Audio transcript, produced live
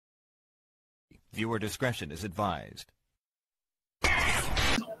Viewer discretion is advised.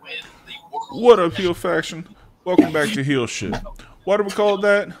 What up, Heel Faction? Welcome back to Heel Shit. Why do we call it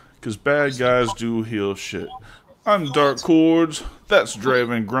that? Because bad guys do heel shit. I'm Dark Cordz, that's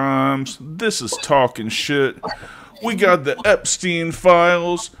Draven Grimes, this is Talkin Shit. We got the Epstein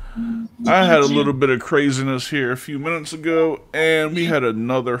files. I had a little bit of craziness here a few minutes ago, and we had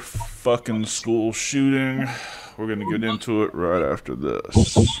another fucking school shooting. We're gonna get into it right after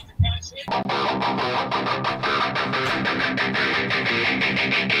this.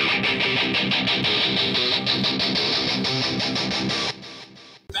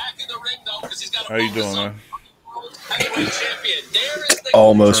 How you doing, man?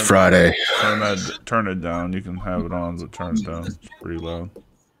 Almost Friday. Turn it down. You can have it on, but turn it down. It's pretty loud.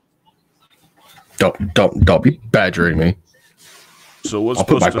 Don't be badgering me. So what's I'll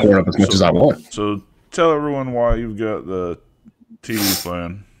put my corn up as much as I want. So tell everyone why you've got the TV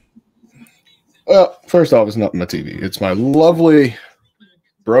playing. Well, first off, it's not my TV. It's my lovely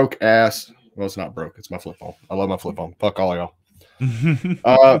broke ass. Well, it's not broke. It's my flip phone. I love my flip phone. Fuck all y'all.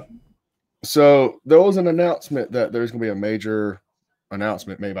 So there was an announcement that there's going to be a major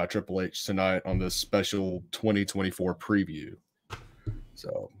announcement made by Triple H tonight on this special 2024 preview.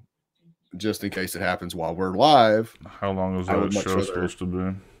 So just in case it happens while we're live. How long is that show supposed to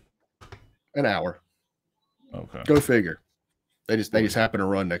be? An hour. Okay. Go figure. They just happen to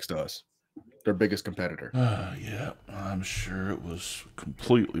run next to us. Their biggest competitor. Yeah, I'm sure it was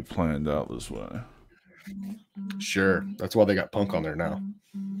completely planned out this way. Sure. That's why they got Punk on there now.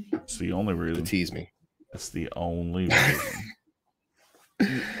 It's the only reason. To tease me. That's the only reason.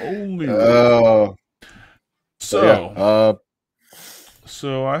 The only reason.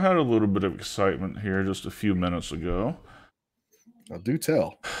 So I had a little bit of excitement here just a few minutes ago. Do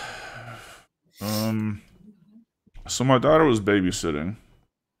tell. So my daughter was babysitting,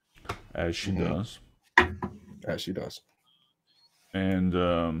 as she does. As she does. And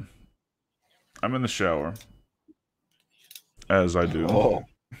I'm in the shower, as I do.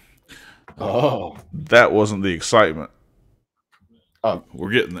 Oh. That wasn't the excitement. Oh.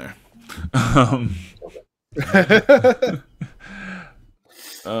 We're getting there.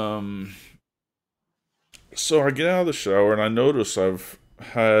 So I get out of the shower and I notice I've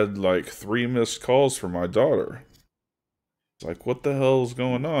had like 3 missed calls from my daughter. It's like, what the hell is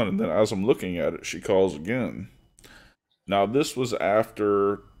going on? And then as I'm looking at it, she calls again. Now this was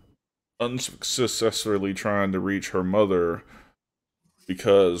after unsuccessfully trying to reach her mother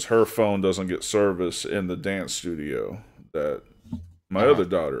because her phone doesn't get service in the dance studio that my other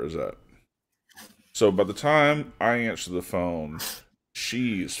daughter is at. So by the time I answer the phone,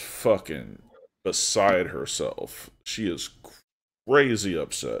 she's fucking beside herself. She is crazy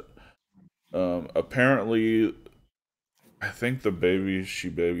upset. Apparently, I think the baby she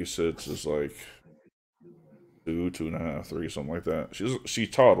babysits is like 2, 2.5, 3, something like that. She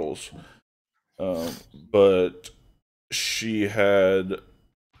toddles. But she had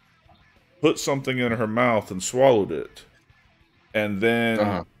put something in her mouth and swallowed it. And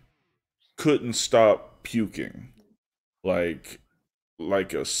then couldn't stop puking. Like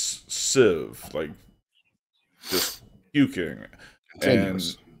a sieve. Like just puking.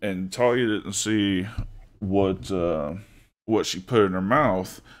 And Talia didn't see what she put in her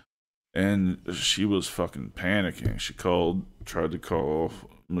mouth. And she was fucking panicking. She tried to call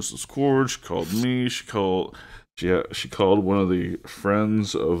Mrs. Cordz. She called me. She called one of the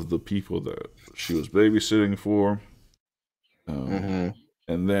friends of the people that she was babysitting for. And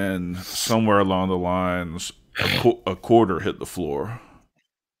then somewhere along the lines, a quarter hit the floor.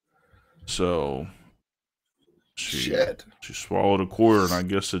 So she swallowed a quarter, and I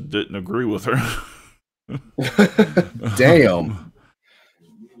guess it didn't agree with her. Damn.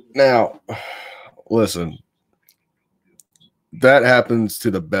 Now, listen, that happens to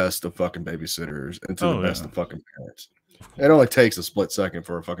the best of fucking babysitters and to the best of fucking parents. It only takes a split second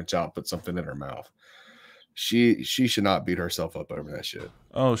for a fucking child to put something in her mouth. She should not beat herself up over that shit.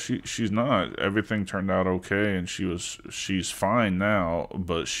 Oh, she's not. Everything turned out okay, and she's fine now,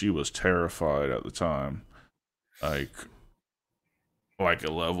 but she was terrified at the time. Like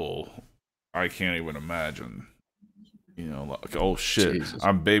a level I can't even imagine. You know, like, oh shit, Jesus.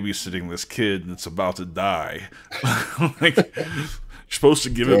 I'm babysitting this kid and it's about to die. Like, you're supposed to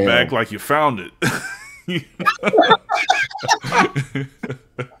give it back like you found it.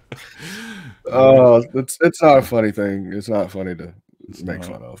 Oh, it's not a funny thing. It's not funny to make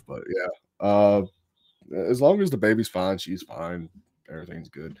fun of, but yeah. As long as the baby's fine, she's fine. Everything's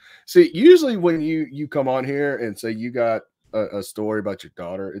good. See, usually when you come on here and say you got a story about your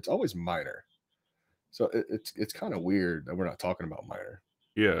daughter, it's always minor. So it's kind of weird that we're not talking about minor.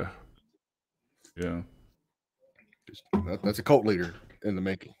 Yeah. Yeah. That's a cult leader in the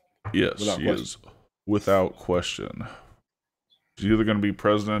making. Yes, she is. Without question. She's either going to be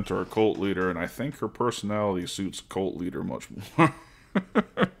president or a cult leader, and I think her personality suits a cult leader much more.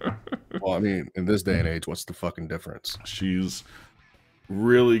 Well, I mean, in this day and age, what's the fucking difference? She's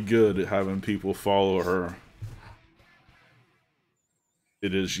really good at having people follow her.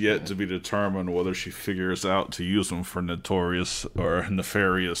 It is yet to be determined whether she figures out to use them for notorious or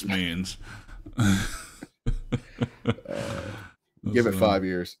nefarious means. Give it 5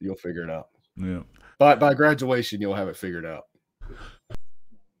 years, you'll figure it out. Yeah. By graduation, you'll have it figured out.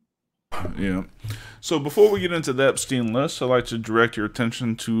 Yeah. So before we get into the Epstein list, I'd like to direct your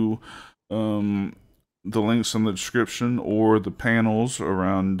attention to the links in the description or the panels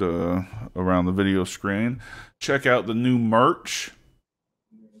around the video screen. Check out the new merch.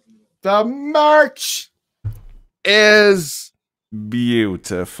 The merch is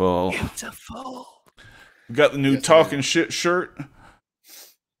beautiful. Beautiful. We got the new Talkin Shit shirt. It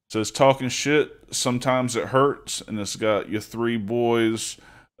says Talkin Shit, sometimes it hurts, and it's got your three boys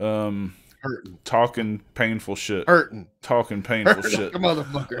talking painful shit. Talking painful shit.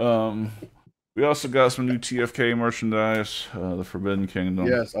 Motherfucker. We also got some new TFK merchandise, the Forbidden Kingdom.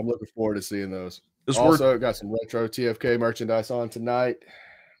 Yes, I'm looking forward to seeing those. Also got some retro TFK merchandise on tonight.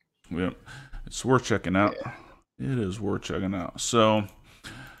 Yeah, it's worth checking out. Yeah. It is worth checking out. So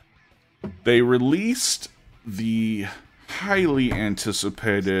they released the highly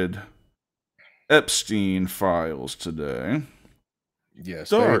anticipated Epstein files today. Yes,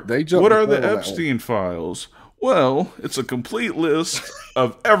 Dark. What are the Epstein files? Well, it's a complete list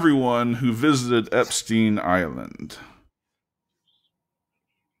of everyone who visited Epstein Island.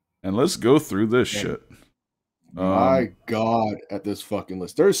 And let's go through this shit. My God, at this fucking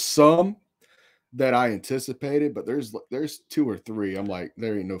list. There's some that I anticipated, but there's 2 or 3. I'm like,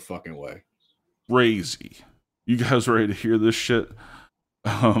 there ain't no fucking way. Crazy. You guys ready to hear this shit?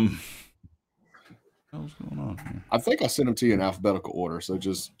 What's going on here? I think I sent them to you in alphabetical order, so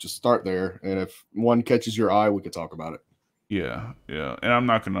just start there, and if one catches your eye, we could talk about it. Yeah, yeah. And I'm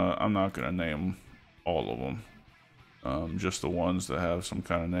not gonna name all of them. Just the ones that have some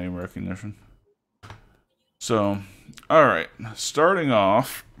kind of name recognition. So, all right. Starting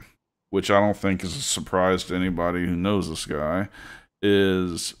off, which I don't think is a surprise to anybody who knows this guy,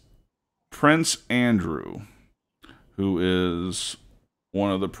 is Prince Andrew, who is one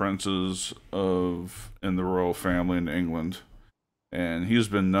of the princes in the royal family in England, and he's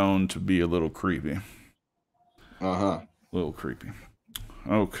been known to be a little creepy. A little creepy.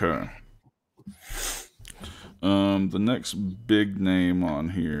 Okay. The next big name on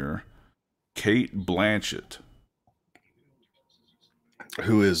here, Kate Blanchett.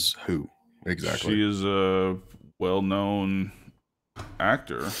 Who is who exactly? She is a well-known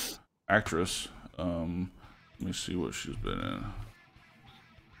actress. Let me see what she's been in.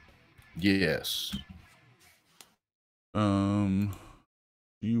 Yes.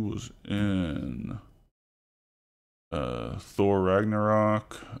 She was in Thor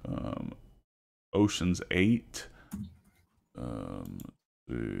Ragnarok, Ocean's 8,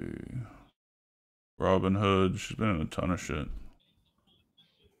 Robin Hood. She's been in a ton of shit.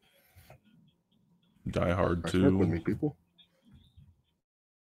 Die Hard 2. With me, people.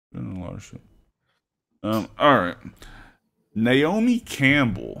 Been in a lot of shit. All right. Naomi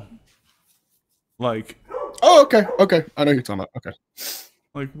Campbell. Like, oh, okay. I know who you're talking about. Okay.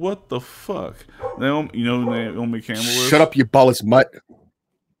 Like, what the fuck? Naomi, you know who Naomi Campbell is? Shut up, you ballast mutt.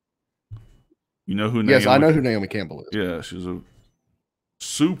 You know who? Yes, I know who Naomi Campbell is. Yeah, she's a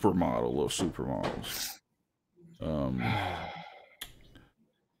supermodel of supermodels.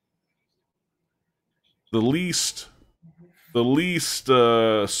 The least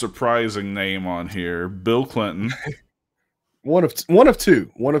surprising name on here, Bill Clinton. One of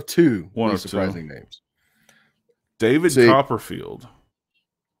two surprising names. David Copperfield.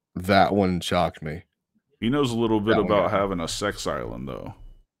 That one shocked me. He knows a little bit about having a sex island, though.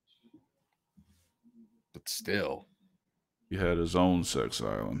 But still, he had his own sex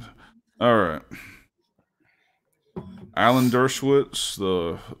island. All right. Alan Dershowitz,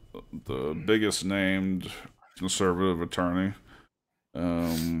 the biggest named conservative attorney.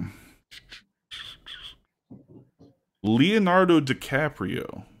 Leonardo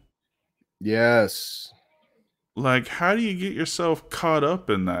DiCaprio. Yes. Like, how do you get yourself caught up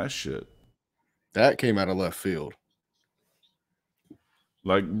in that shit? That came out of left field.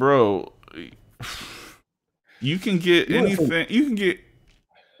 Like, bro, you can get anything. You can get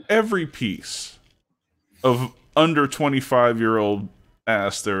every piece of under 25-year-old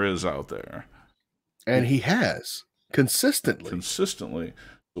ass there is out there. And he has consistently.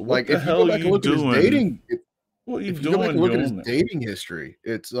 What the if you hell go are back and you look at his doing? dating, What are you if you go back doing? and look at his dating history,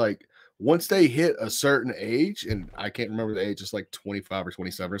 it's like once they hit a certain age, and I can't remember the age, it's like 25 or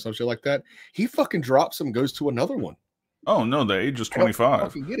 27 or some shit like that. He fucking drops them, goes to another one. Oh no, the age is I don't 25.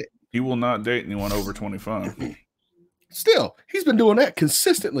 fucking get it. He will not date anyone over 25. Still, he's been doing that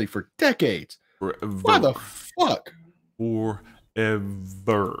consistently for decades. Forever. Why the fuck?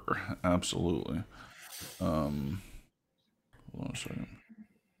 Forever. Absolutely. Hold on a second.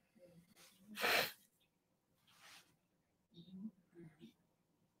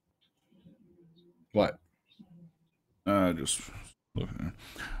 What? Just looking.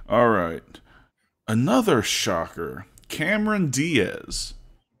 All right. Another shocker. Cameron Diaz.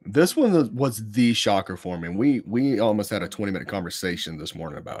 This one was the shocker for me. We almost had a 20-minute conversation this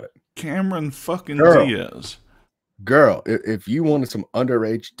morning about it. Cameron fucking Girl. Diaz. Girl, if you wanted some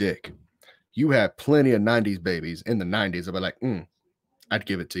underage dick, you had plenty of 90s babies in the 90s. I'd be like, I'd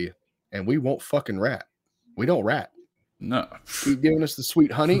give it to you. And we won't fucking rat. We don't rat. No. Keep giving us the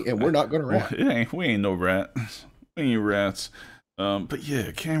sweet honey, and we're not going to rat. We ain't no rat. We ain't rats. But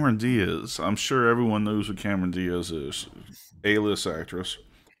yeah, Cameron Diaz. I'm sure everyone knows who Cameron Diaz is. A-list actress.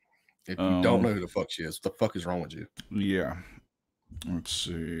 If you don't know who the fuck she is, what the fuck is wrong with you? Yeah. Let's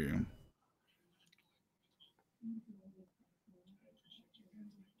see.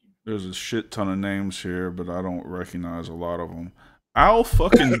 There's a shit ton of names here, but I don't recognize a lot of them. Al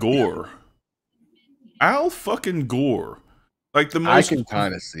fucking Gore. Al fucking Gore. Like the most, I can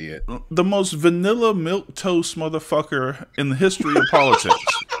kind of see it. The most vanilla milquetoast motherfucker in the history of politics.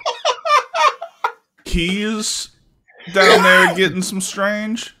 He's down there getting some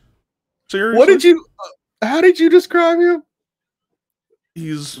strange. Seriously? What did you? How did you describe him?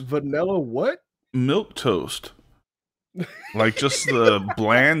 He's vanilla. What? Milquetoast. Like just the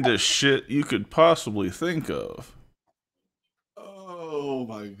blandest shit you could possibly think of. Oh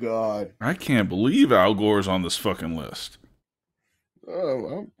my god! I can't believe Al Gore's on this fucking list.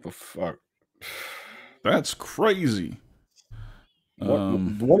 Oh, the fuck! That's crazy.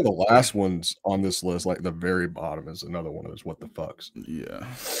 One of the last ones on this list, like the very bottom, is another one of those what the fucks. Yeah.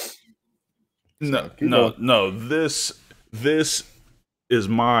 So, no. This is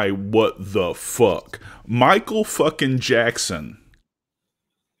my what the fuck. Michael fucking Jackson.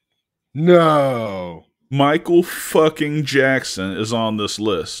 No. Michael fucking Jackson is on this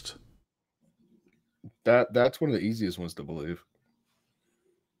list. That's one of the easiest ones to believe.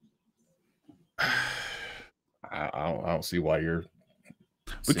 I don't see why you're,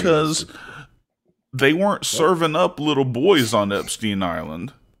 because they weren't serving up little boys on Epstein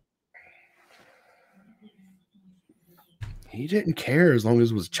Island. He didn't care as long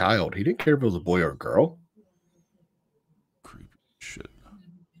as it was a child. He didn't care if it was a boy or a girl. Creepy shit.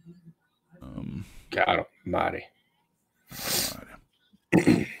 God almighty.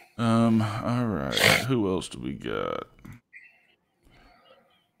 All right. Who else do we got?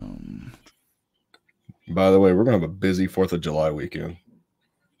 By the way, we're gonna have a busy 4th of July weekend.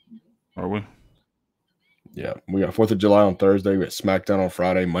 Are we? Yeah, we got 4th of July on Thursday. We got SmackDown on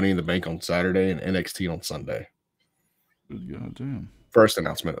Friday, Money in the Bank on Saturday, and NXT on Sunday. Good goddamn. First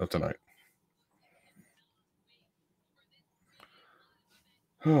announcement of tonight.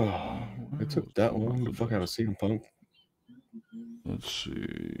 Oh, it took that long to fuck out of CM Punk. Let's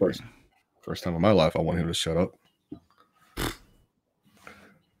see. First time in my life I want him to shut up.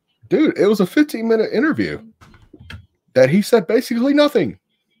 Dude, it was a 15-minute interview that he said basically nothing.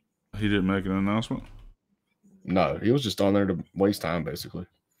 He didn't make an announcement? No, he was just on there to waste time, basically.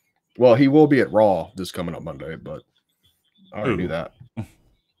 Well, he will be at Raw this coming up Monday, but I already knew that.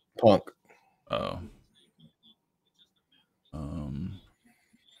 Punk. Oh.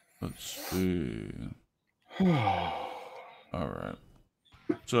 Let's see. All right.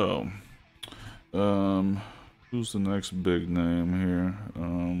 So, who's the next big name here?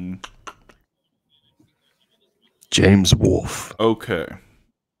 James Wolfe. Okay.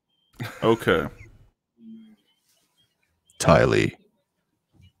 Ty Lee.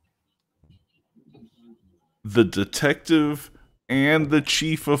 The detective and the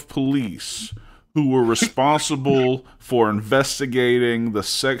chief of police who were responsible for investigating the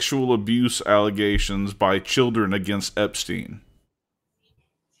sexual abuse allegations by children against Epstein.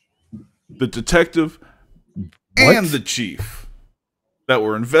 The detective and the chief that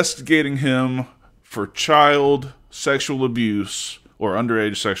were investigating him for child sexual abuse or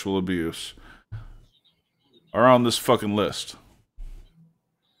underage sexual abuse are on this fucking list.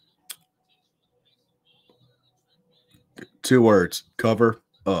 2 words. Cover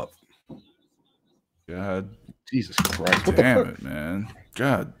up. God. Jesus Christ. Damn it, man.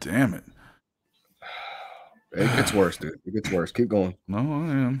 God damn it. It gets worse, dude. It gets worse. Keep going. No,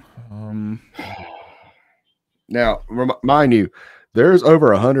 I am. Now, mind you, there's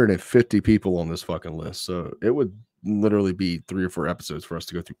over 150 people on this fucking list, so it would literally be 3 or 4 episodes for us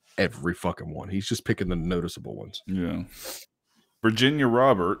to go through every fucking one. He's just picking the noticeable ones. Yeah. Virginia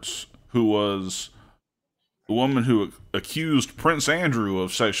Roberts, who was the woman who accused Prince Andrew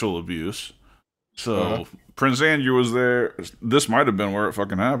of sexual abuse. So Prince Andrew was there. This might have been where it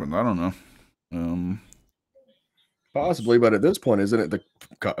fucking happened. I don't know. Possibly, but at this point, isn't it the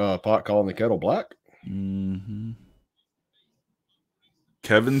pot calling the kettle black? Mm-hmm.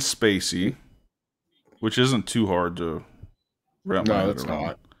 Kevin Spacey, which isn't too hard to wrap my head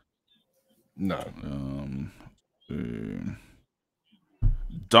around. No.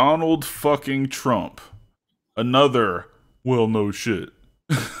 Donald fucking Trump. Another no shit.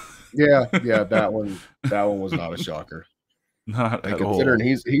 Yeah, that one was not a shocker. Not at considering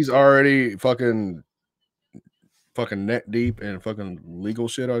all. he's already fucking neck deep in fucking legal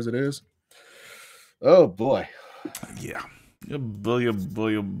shit as it is. Oh boy. Yeah. Yeah, boy, oh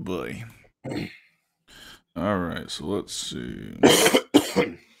boy, oh boy. All right, so let's see.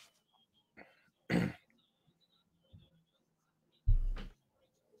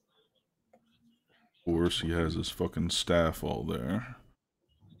 Of course, he has his fucking staff all there.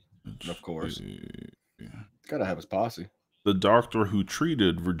 Of course. Gotta have his posse. The doctor who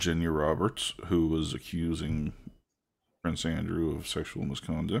treated Virginia Roberts, who was accusing Prince Andrew of sexual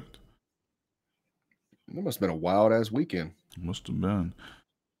misconduct. That must have been a wild ass weekend. Must have been.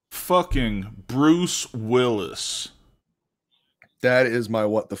 Fucking Bruce Willis. That is my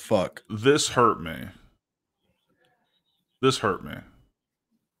what the fuck. This hurt me. You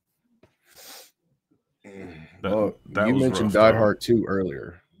mentioned Die Hard 2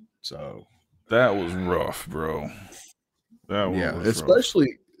 earlier, so that was rough, bro.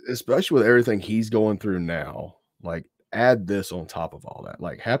 Especially with everything he's going through now. Like, add this on top of all that.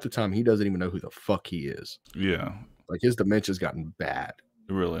 Like, half the time he doesn't even know who the fuck he is. Yeah, like his dementia's gotten bad.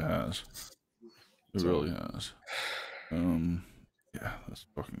 It really has. Yeah, that's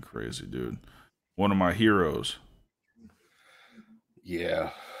fucking crazy, dude. One of my heroes. Yeah.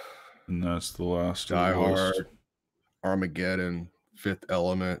 And that's the last. Die Hard, Armageddon, Fifth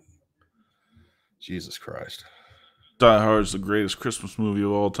Element. Jesus Christ. Die Hard's the greatest Christmas movie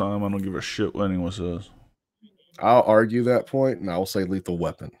of all time. I don't give a shit what anyone says. I'll argue that point, and I will say Lethal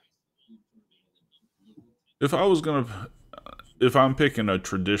Weapon. If I'm picking a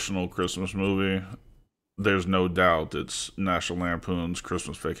traditional Christmas movie, there's no doubt it's National Lampoon's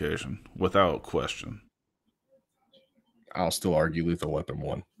Christmas Vacation, without question. I'll still argue Lethal Weapon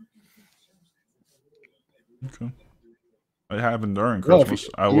 1. Okay. It happened during Christmas.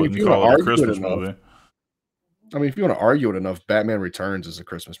 I wouldn't call it a Christmas movie. I mean, if you want to argue it enough, Batman Returns is a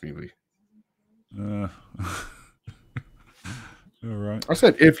Christmas movie. All right. I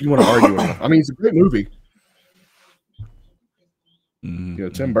said if you want to argue it enough. I mean, it's a great movie. Mm-hmm. You know,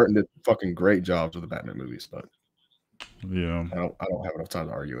 Tim Burton did fucking great jobs with the Batman movies, but yeah, I don't have enough time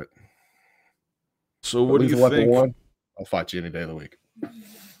to argue it. So what do you think? One, I'll fight you any day of the week.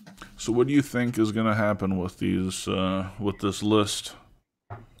 So what do you think is going to happen with these with this list?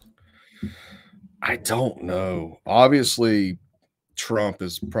 I don't know. Obviously, Trump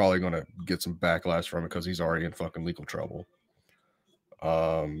is probably going to get some backlash from it because he's already in fucking legal trouble.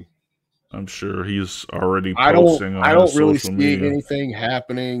 I'm sure he's already posting on I don't really social see media. anything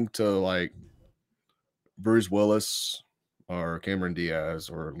happening to like Bruce Willis or Cameron Diaz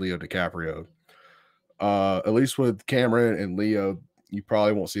or Leo DiCaprio. At least with Cameron and Leo, you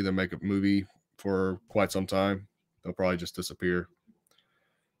probably won't see them make a movie for quite some time. They'll probably just disappear.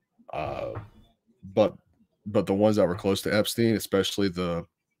 But the ones that were close to Epstein, especially the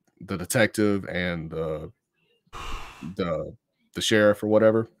detective and the sheriff or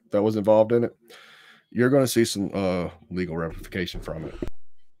whatever that was involved in it, you're going to see some legal ramification from it.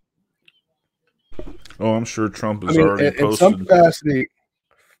 Oh, I'm sure Trump has already posted. In some capacity,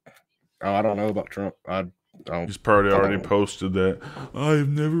 I don't know about Trump. He's probably already posted that I've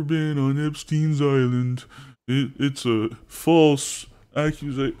never been on Epstein's island. It's a false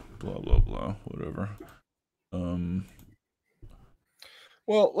accusation. Blah blah blah. Whatever.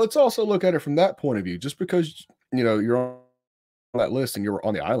 Well, let's also look at it from that point of view. Just because you're on that list and you were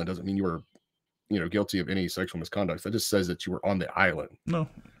on the island doesn't mean you were guilty of any sexual misconduct. That just says that you were on the island. No.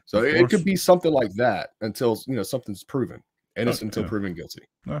 So it could be something like that until something's proven innocent until proven guilty.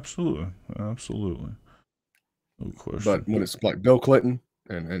 Absolutely. No question. But when it's like Bill Clinton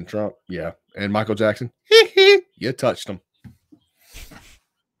and Trump, yeah, and Michael Jackson, you touched them.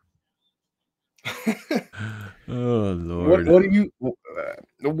 Oh Lord. What do you?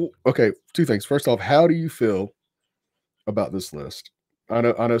 Okay, two things. First off, how do you feel about this list? I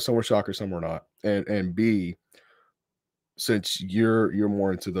know some were shockers, some were not. And B, since you're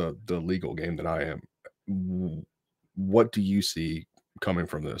more into the legal game than I am, what do you see coming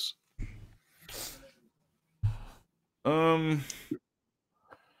from this? I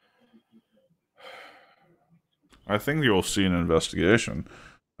think you'll see an investigation.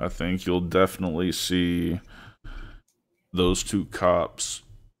 I think you'll definitely see those two cops,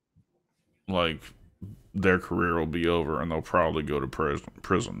 like, their career will be over and they'll probably go to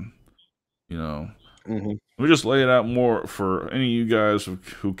prison. You know, Mm-hmm. we just lay it out more for any of you guys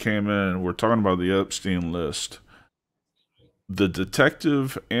who came in. We're talking about the Epstein list. The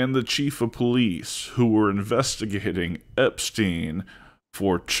detective and the chief of police who were investigating Epstein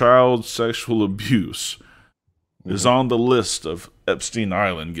for child sexual abuse is on the list of Epstein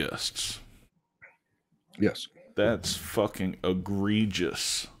Island guests. Yes. That's fucking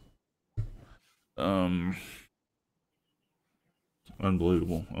egregious.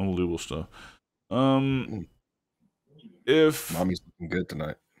 Unbelievable stuff. If Mommy's looking good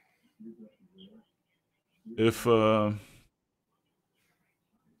tonight. If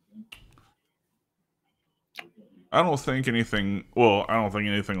I don't think anything will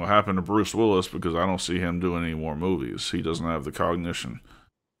happen to Bruce Willis because I don't see him doing any more movies. He doesn't have the cognition.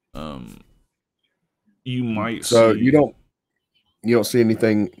 You might so see. You don't see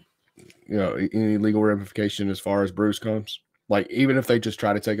anything, any legal ramification as far as Bruce comes? Like, even if they just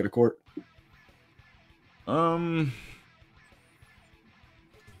try to take it to court?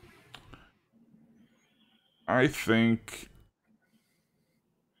 I think,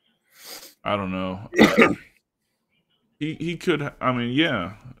 I don't know. He could. I mean,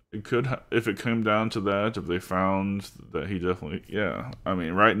 yeah, it could. If it came down to that, if they found that he definitely, yeah. I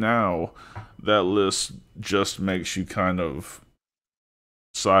mean, right now, that list just makes you kind of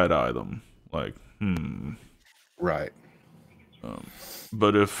side eye them, like, Right.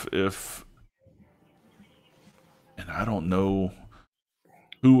 But if, and I don't know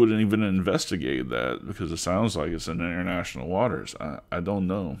who would even investigate that because it sounds like it's in international waters. I don't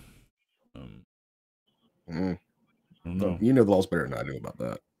know. I don't know. You know the laws better than I do about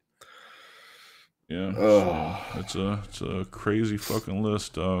that. Yeah, so it's a crazy fucking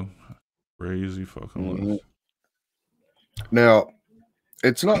list, dog. Crazy fucking list. Now,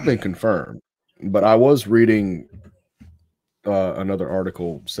 it's not been confirmed, but I was reading another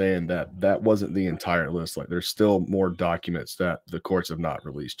article saying that wasn't the entire list. Like, there's still more documents that the courts have not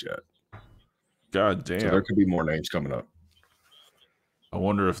released yet. God damn. So there could be more names coming up. I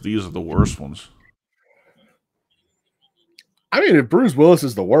wonder if these are the worst ones. I mean, if Bruce Willis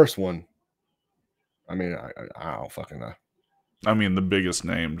is the worst one, I mean, I don't fucking know. I mean, the biggest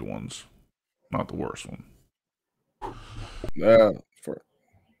named ones, not the worst one. For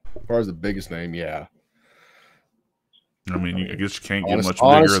as far as the biggest name, yeah. I mean, I guess you can't get much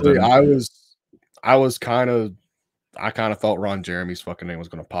bigger than. I kind of thought Ron Jeremy's fucking name was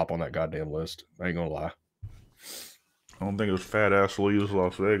going to pop on that goddamn list. I ain't gonna lie. I don't think it was Fat Ass leaves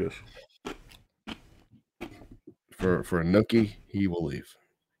Las Vegas. For a nookie, he will leave.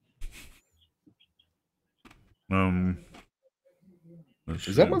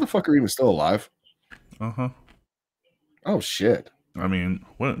 Is that motherfucker even still alive? Oh shit. I mean,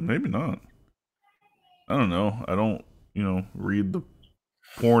 what? Maybe not. I don't know. I don't, read the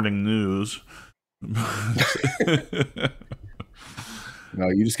morning news. No,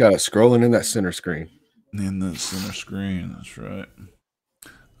 you just gotta scrolling in that center screen. In that center screen, that's right.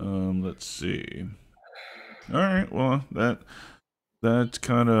 Let's see. All right, well, that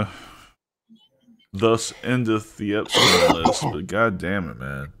kind of thus endeth the Epstein list. But god damn it,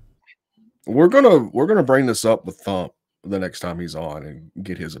 man. We're gonna bring this up with Thump the next time he's on and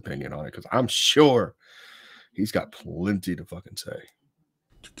get his opinion on it, because I'm sure he's got plenty to fucking say.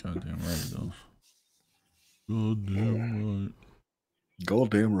 Goddamn right he does. Goddamn right.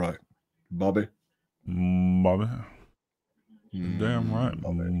 Goddamn right, Bobby. Bobby. Damn right,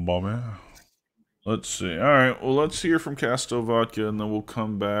 Bobby. Let's see. All right, well, let's hear from Casto Vodka, and then we'll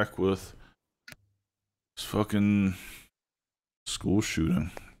come back with this fucking school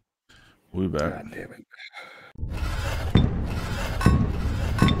shooting. We'll be back. God damn it.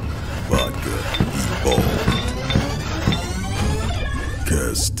 Vodka evolved.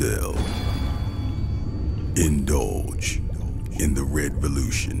 Castell. Indulge in the red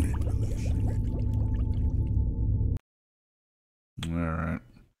revolution. All right.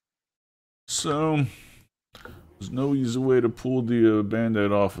 So, there's no easy way to pull the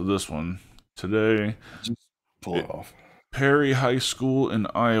Band-Aid off of this one. Today, just pull it off. Perry High School in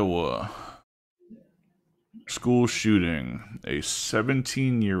Iowa. school shooting. A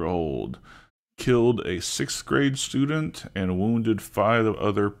 17-year-old killed a 6th grade student and wounded 5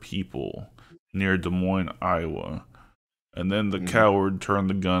 other people near Des Moines, Iowa. And then the coward turned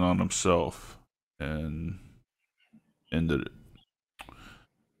the gun on himself and ended it.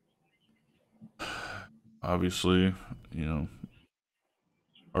 Obviously, you know,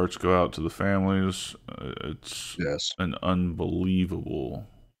 hearts go out to the families. It's an unbelievable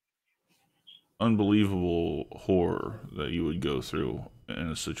horror that you would go through in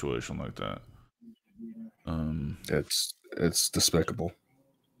a situation like that. It's despicable,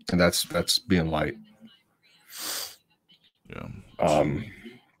 and that's being light. Yeah.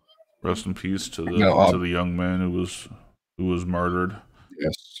 Rest in peace to the young man who was murdered.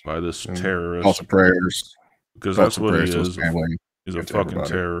 Yes. By this terrorist. Lots of prayers, because that's what he is. He's a fucking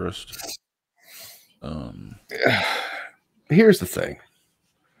terrorist. Here's the thing.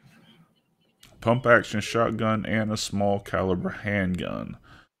 Pump action shotgun and a small caliber handgun.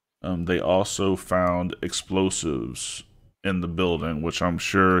 They also found explosives in the building, which I'm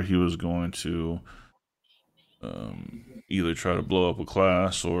sure he was going to either try to blow up a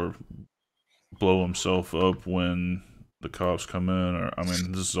class or blow himself up when the cops come in. Or, I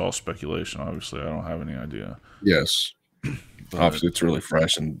mean, this is all speculation. Obviously, I don't have any idea. Yes. Obviously, it's really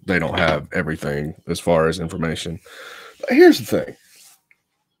fresh, and they don't have everything as far as information. But here's the thing.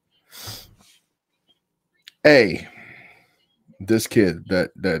 This kid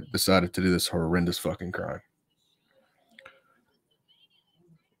that decided to do this horrendous fucking crime.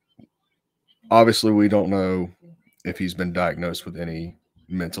 Obviously, we don't know if he's been diagnosed with any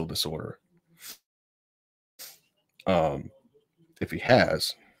mental disorder. If he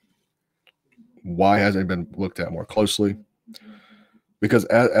has, why hasn't it been looked at more closely? Because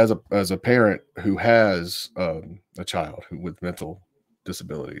as a parent who has a child with mental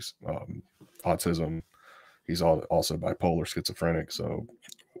disabilities, autism, he's also bipolar, schizophrenic, so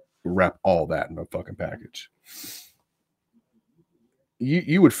wrap all that in a fucking package.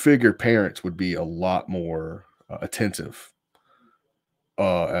 You would figure parents would be a lot more attentive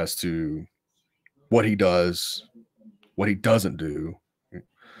as to what he does, what he doesn't do.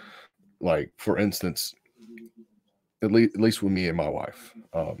 Like, for instance, at least with me and my wife,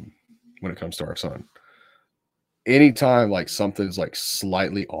 when it comes to our son, anytime like something's like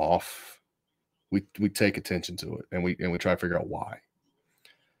slightly off, we take attention to it, and we try to figure out why.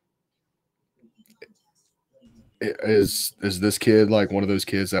 Is this kid like one of those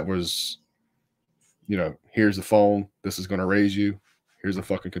kids that was, you know, here's the phone, this is going to raise you, here's the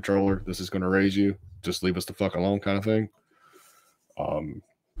fucking controller, this is going to raise you, just leave us the fuck alone kind of thing?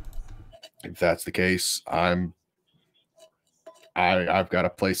 If that's the case, I've got to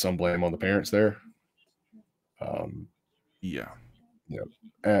place some blame on the parents there. Yeah. You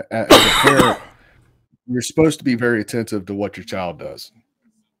know, as a parent, you're supposed to be very attentive to what your child does,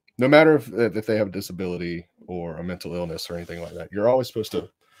 no matter if they have a disability or a mental illness or anything like that. You're always supposed to,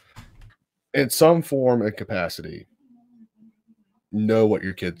 in some form and capacity, know what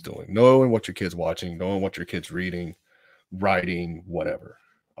your kid's doing, knowing what your kid's watching, knowing what your kid's reading, writing, whatever.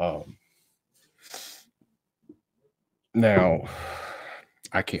 Now,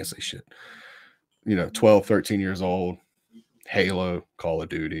 I can't say shit. You know, 12, 13 years old, Halo, Call of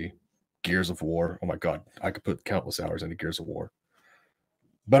Duty, Gears of War. Oh my God, I could put countless hours into Gears of War.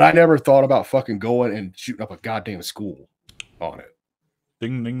 But I never thought about fucking going and shooting up a goddamn school on it.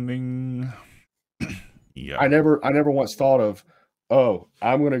 Ding, ding, ding. Yeah. I never once thought of, oh,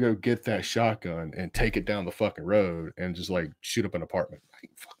 I'm going to go get that shotgun and take it down the fucking road and just like shoot up an apartment. Like,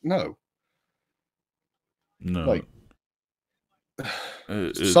 fuck, no. No. Like,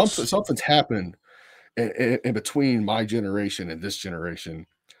 something's happened in between my generation and this generation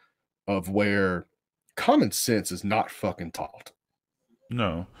of where common sense is not fucking taught.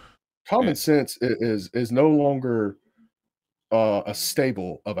 No. Common sense is no longer a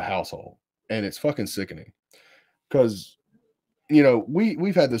staple of a household, and it's fucking sickening. Because, you know,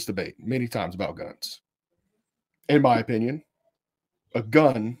 we've had this debate many times about guns. In my opinion, a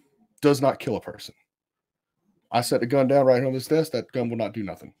gun does not kill a person. I set the gun down right on this desk, that gun will not do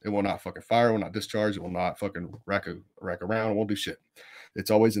nothing. It will not fucking fire, it will not discharge, it will not fucking rack around, it won't do shit.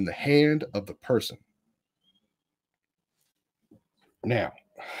 It's always in the hand of the person. Now,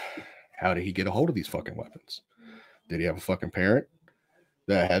 how did he get a hold of these fucking weapons? Did he have a fucking parent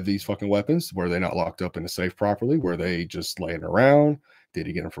that had these fucking weapons? Were they not locked up in a safe properly? Were they just laying around? Did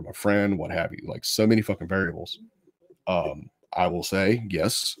he get them from a friend? What have you? Like, so many fucking variables. I will say,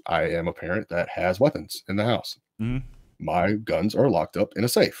 yes, I am a parent that has weapons in the house. Mm-hmm. My guns are locked up in a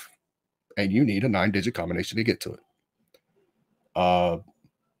safe, and you need a 9-digit combination to get to it.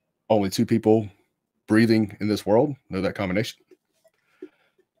 Only 2 people breathing in this world know that combination.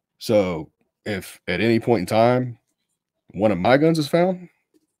 So if at any point in time one of my guns is found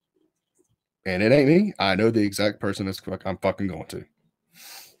and it ain't me, I know the exact person I'm fucking going to.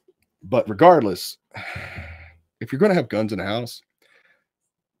 But regardless, if you're going to have guns in the house,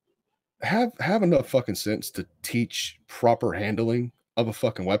 have enough fucking sense to teach proper handling of a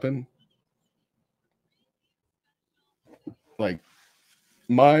fucking weapon. Like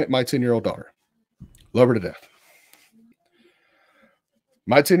my 10-year-old daughter, love her to death.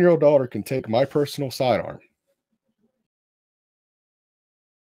 My 10-year-old daughter can take my personal sidearm.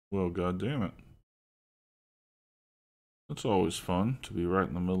 Well, goddamn it. It's always fun to be right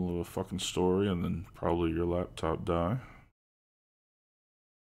in the middle of a fucking story and then probably your laptop die.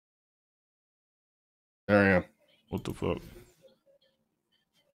 There I am. What the fuck?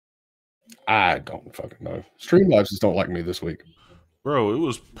 I don't fucking know. Streamlabs just don't like me this week. Bro, it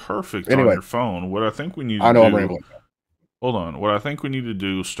was perfect Anyway, on your phone. What I think we need to do... I know I'm rambling. Hold on. What I think we need to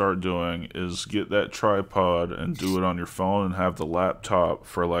do, start doing, is get that tripod and do it on your phone and have the laptop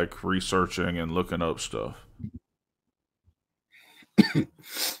for, like, researching and looking up stuff.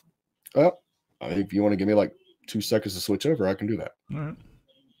 Well, if you want to give me, like, 2 seconds to switch over, I can do that. All right.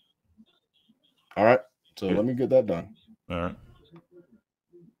 All right. So let me get that done. All right.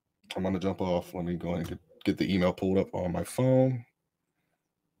 I'm going to jump off. Let me go ahead and get the email pulled up on my phone.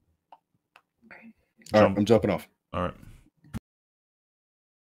 All right, I'm jumping off. All right.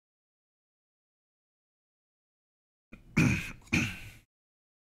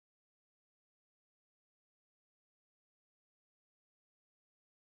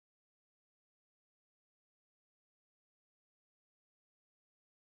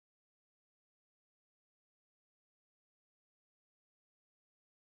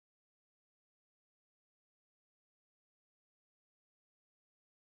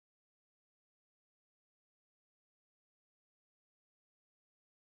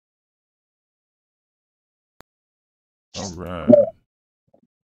 All right.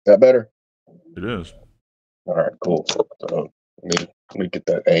 That better? It is. All right, cool. So let me get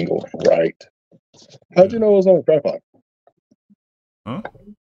that angle right. How'd you know it was on a tripod? Huh?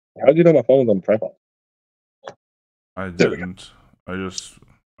 How'd you know my phone's on a tripod? I didn't. I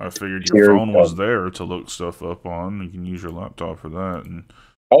figured your phone was there to look stuff up on. You can use your laptop for that. And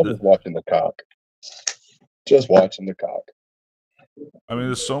I was just watching the cock. Just watching the cock. I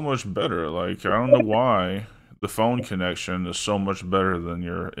mean, it's so much better. Like, I don't know why the phone connection is so much better than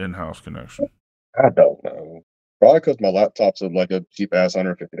your in-house connection. I don't know. Probably because my laptop's like a cheap-ass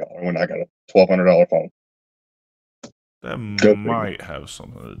 $150 when I got a $1,200 phone. That might have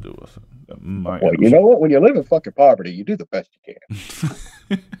something to do with it. That might. Well, you know what? When you live in fucking poverty, you do the best you can.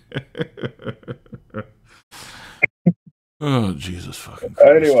 Oh, Jesus fucking Christ.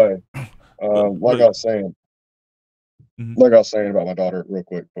 Anyway, like I was saying about my daughter real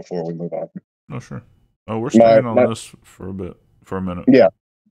quick before we move on. Oh, sure. Oh, we're staying on this for a minute. Yeah.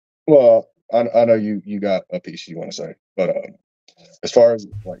 Well, I know you got a piece you want to say, but as far as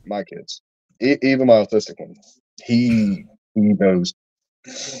like my kids, even my autistic one, he knows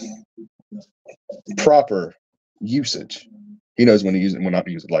proper usage. He knows when to use it and when not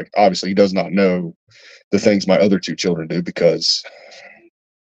to use it. Like, obviously, he does not know the things my other 2 children do because,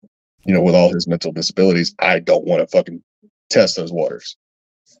 you know, with all his mental disabilities, I don't want to fucking test those waters.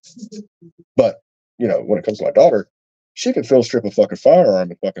 But, you know, when it comes to my daughter, she can fill strip a fucking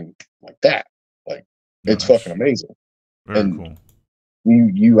firearm and fucking like that. Like, it's fucking amazing. Very cool.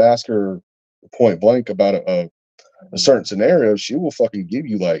 You ask her point blank about a certain scenario, she will fucking give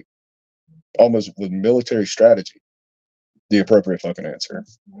you like almost with military strategy the appropriate fucking answer.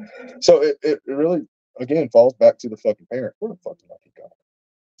 So it really again falls back to the fucking parent. Where the fuck is my peacock?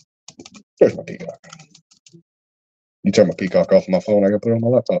 There's my peacock. You turn my peacock off my phone, I gotta put it on my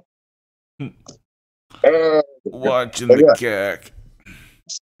laptop. Watching the cack.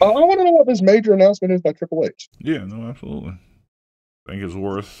 I want to know what this major announcement is by Triple H. Yeah, no, absolutely. I think it's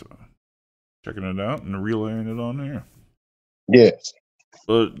worth checking it out and relaying it on there. Yes.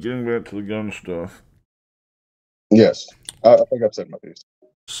 But getting back to the gun stuff. Yes. I think I've said my piece.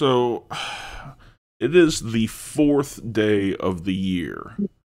 So, it is the 4th day of the year.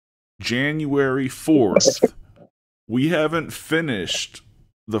 January 4th. We haven't finished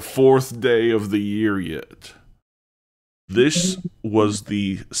the 4th day of the year yet. This was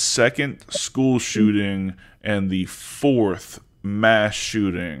the 2nd school shooting and the 4th mass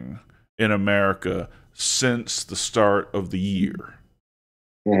shooting in America since the start of the year.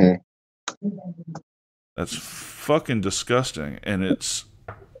 Mm-hmm. That's fucking disgusting, and it's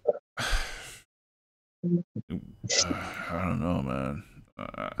I don't know, man.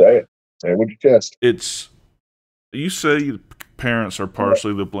 Say it. Say it with your chest. It's, you say parents are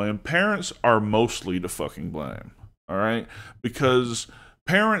partially to blame. Parents are mostly to fucking blame. All right? Because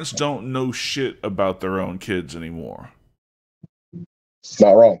parents don't know shit about their own kids anymore.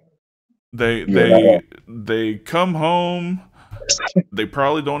 Not wrong. They come home. They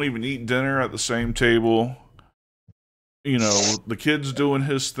probably don't even eat dinner at the same table. You know, the kid's doing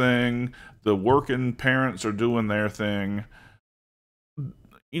his thing. The working parents are doing their thing.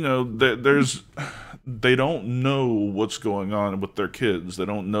 You know, they don't know what's going on with their kids. They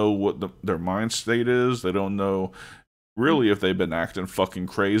don't know what their mind state is. They don't know really if they've been acting fucking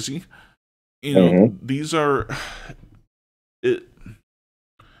crazy. You know, these are it.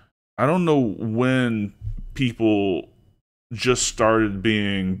 I don't know when people just started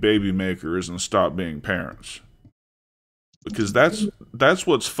being baby makers and stopped being parents, because that's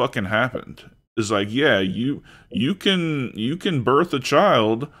what's fucking happened. Is like, yeah, you can birth a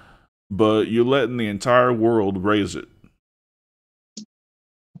child, but you're letting the entire world raise it.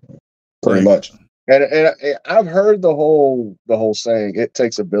 Pretty much. And I've heard the whole saying, it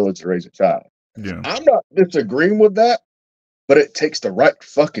takes a village to raise a child. Yeah. I'm not disagreeing with that, but it takes the right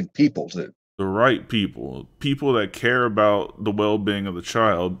fucking people to. The right people that care about the well-being of the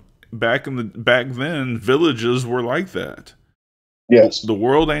child. Back then, villages were like that. Yes. The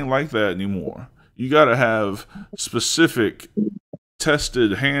world ain't like that anymore. You got to have specific,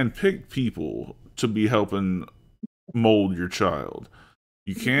 tested, hand-picked people to be helping mold your child.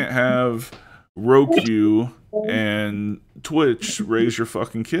 You can't have Roku and Twitch raise your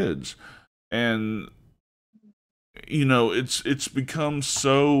fucking kids. And, you know, it's become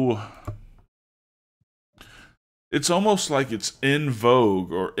so... It's almost like it's in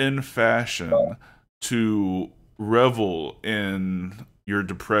vogue or in fashion to revel in your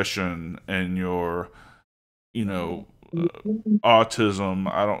depression and your, you know,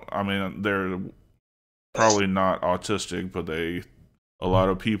 autism. I mean, they're probably not autistic, but a lot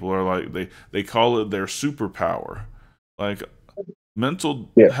of people are like, they call it their superpower. Like,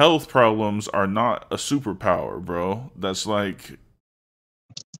 mental health problems are not a superpower, bro. That's like,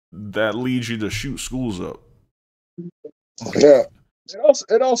 that leads you to shoot schools up. Yeah.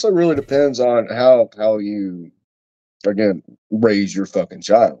 It also really depends on how you, again, raise your fucking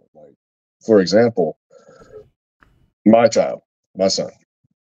child. Like, for example, my son,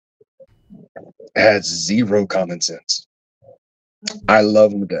 has zero common sense. I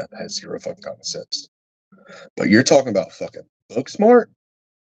love him to death. Has zero fucking common sense. But you're talking about fucking book smart?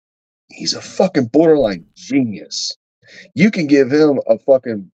 He's a fucking borderline genius. You can give him a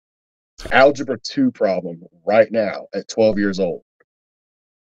fucking Algebra 2 problem right now at 12 years old,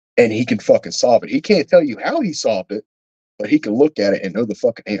 and he can fucking solve it. He can't tell you how he solved it, but he can look at it and know the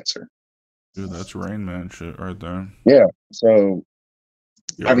fucking answer. Dude, that's Rain Man shit right there. Yeah. So,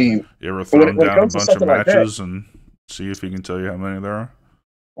 you ever throw him down a bunch of matches and see if he can tell you how many there are?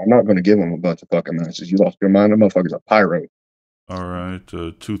 I'm not going to give him a bunch of fucking matches. You lost your mind. The motherfucker's a pyro. All right,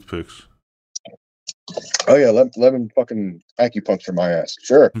 toothpicks. Oh yeah, let him fucking acupuncture my ass.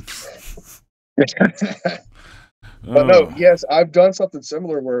 Sure. But no, yes, I've done something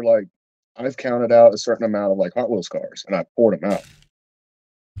similar where like I've counted out a certain amount of like Hot Wheels cars and I poured them out.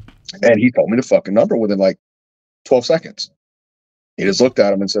 And he told me the fucking number within like 12 seconds. He just looked at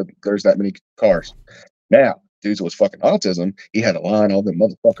them and said, there's that many cars. Now, dudes with fucking autism, he had to line all them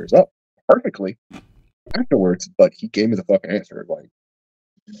motherfuckers up perfectly afterwards, but he gave me the fucking answer. Like,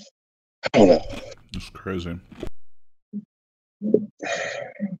 I don't know. It's crazy.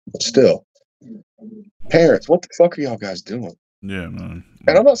 But still, parents, what the fuck are y'all guys doing? Yeah, man.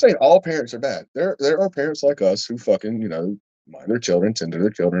 And I'm not saying all parents are bad. There are parents like us who fucking, you know, mind their children, tend to their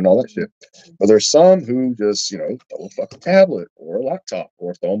children, all that shit. But there's some who just, you know, throw a fucking tablet or a laptop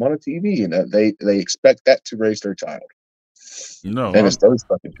or throw them on a TV, and they expect that to raise their child. No, and it's those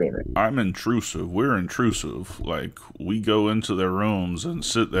fucking children. I'm intrusive. We're intrusive. Like, we go into their rooms and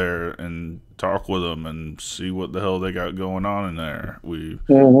sit there and talk with them and see what the hell they got going on in there. We,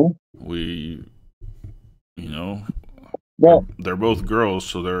 you know, well, they're both girls,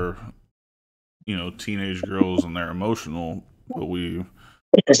 so they're, you know, teenage girls and they're emotional, but we, you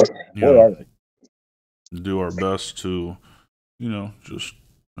know, do our best to, you know, just.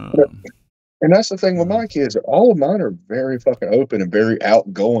 And that's the thing with my kids. All of mine are very fucking open and very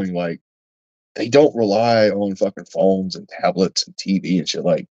outgoing. Like, they don't rely on fucking phones and tablets and TV and shit.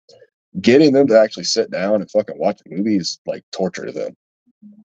 Like, getting them to actually sit down and fucking watch a movie is like torture to them.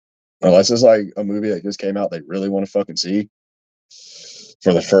 Unless it's like a movie that just came out they really want to fucking see.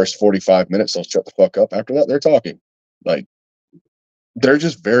 For the first 45 minutes, they'll shut the fuck up. After that, they're talking. Like, they're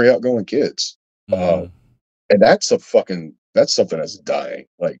just very outgoing kids. And that's something that's dying.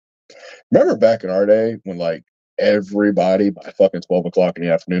 Like, Remember back in our day when like everybody by fucking 12 o'clock in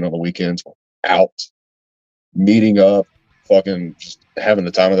the afternoon on the weekends were out meeting up, fucking just having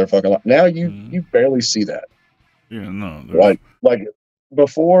the time of their fucking life. Now you barely see that. Yeah, no. Like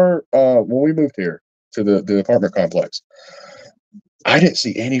before when we moved here to the apartment complex, I didn't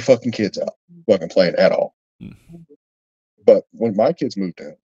see any fucking kids out fucking playing at all. But when my kids moved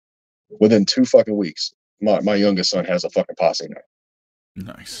in, within 2 fucking weeks, my youngest son has a fucking posse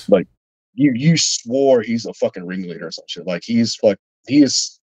now. Nice. Like you swore he's a fucking ringleader or some shit. Like he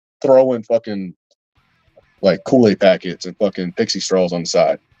is throwing fucking like Kool-Aid packets and fucking pixie straws on the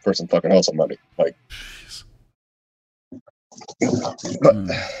side for some fucking hustle money. Like, but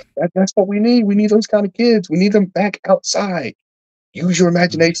that's what we need. We need those kind of kids. We need them back outside. Use your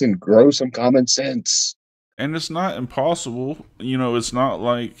imagination. Grow some common sense. And it's not impossible. You know, it's not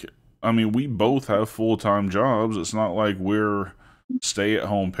like, I mean, we both have full-time jobs. It's not like we're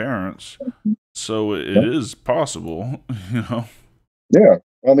stay-at-home parents. So it is possible, you know? Yeah.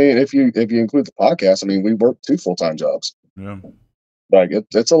 I mean, if you include the podcast, I mean, we work 2 full-time jobs. Yeah. Like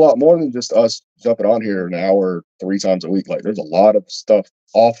it's a lot more than just us jumping on here an hour 3 times a week. Like there's a lot of stuff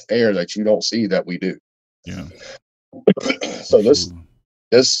off air that you don't see that we do. Yeah. So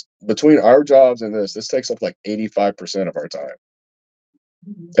this between our jobs and this takes up like 85% of our time.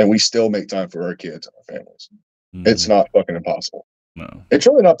 And we still make time for our kids and our families. It's not fucking impossible. No. It's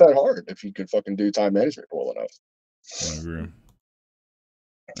really not that hard if you can fucking do time management well enough. I agree.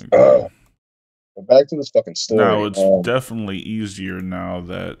 But back to this fucking story. Now, it's definitely easier now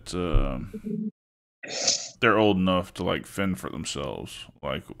that they're old enough to, like, fend for themselves.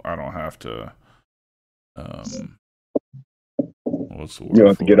 Like, I don't have to, what's the word? You don't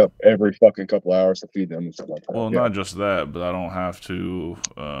have to get up every fucking couple hours to feed them and stuff like that. Well, not just that, but I don't have to,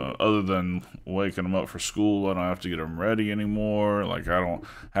 other than waking them up for school, I don't have to get them ready anymore. Like, I don't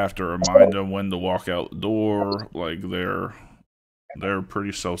have to remind them when to walk out the door. Like, they're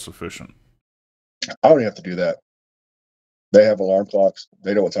pretty self-sufficient. I don't have to do that. They have alarm clocks.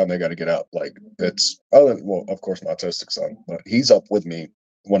 They know what time they got to get up. Like well, of course, my autistic son, but he's up with me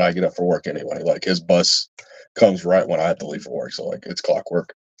when I get up for work anyway. Like his bus comes right when I have to leave for work, so like it's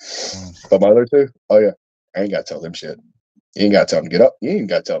clockwork. But my other 2, oh yeah, I ain't got to tell them shit. You ain't got to tell them to get up. You ain't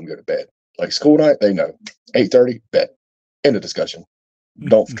got to tell them to go to bed. Like school night, they know. 8:30, bed. End of discussion.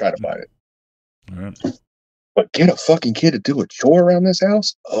 Don't try to fight it. All right. But get a fucking kid to do a chore around this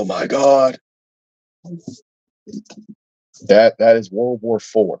house? Oh my god. That is World War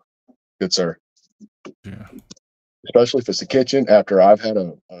IV, good sir. Yeah. Especially if it's the kitchen after I've had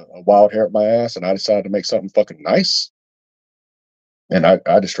a wild hair up my ass and I decided to make something fucking nice. And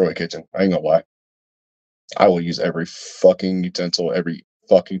I destroy a kitchen. I ain't gonna lie. I will use every fucking utensil, every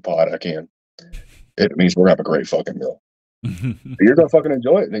fucking pot I can. It means we're gonna have a great fucking meal. If you're gonna fucking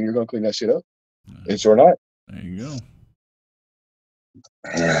enjoy it, then you're gonna clean that shit up. It's your night. There you go.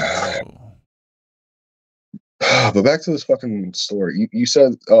 But back to this fucking story. You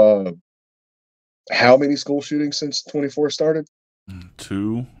said how many school shootings since 24 started?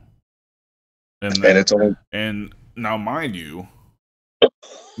 2. And it's only now, mind you,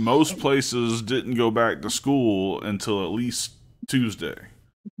 most places didn't go back to school until at least Tuesday.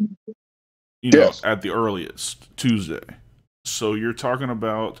 You know, yes. At the earliest, Tuesday. So you're talking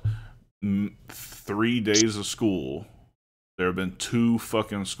about 3 days of school. There have been 2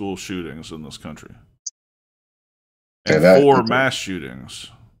 fucking school shootings in this country. And 4 mass shootings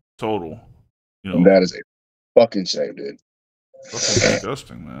total. You know, and that is a fucking shame, dude. Fucking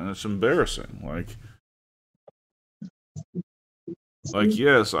disgusting, man. It's embarrassing. Like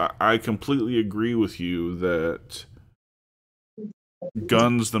yes, I completely agree with you that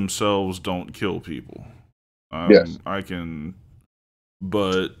guns themselves don't kill people. Yes.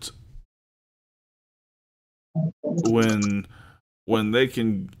 But when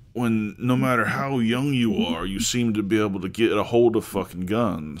no matter how young you are, you seem to be able to get a hold of fucking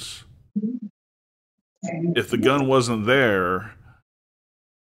guns. If the gun wasn't there,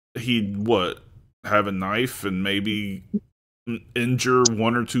 he'd have a knife and maybe injure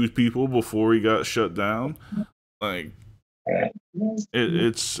 1 or 2 people before he got shut down. Like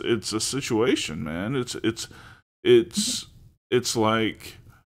it's a situation, man. It's like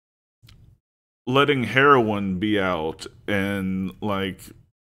letting heroin be out and like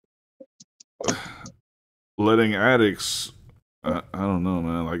letting addicts, I don't know,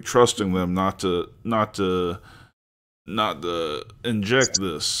 man, like trusting them not to inject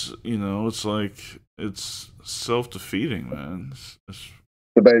this, you know. It's like it's self-defeating, man.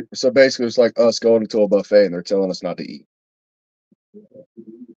 So basically it's like us going to a buffet and they're telling us not to eat.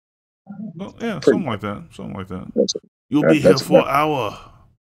 Well, yeah, something like that. You'll be here for an hour.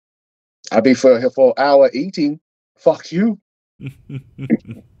 I'd be for an hour eating. Fuck you. Because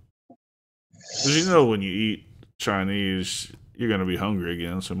you know when you eat Chinese, you're gonna be hungry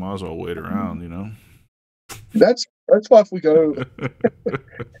again, so might as well wait around, you know. That's why if we go. I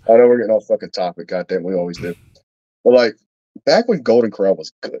know we're getting off fucking topic. Goddamn, we always do. But like back when Golden Corral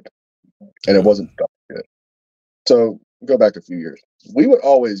was good, and it wasn't good. So go back a few years. We would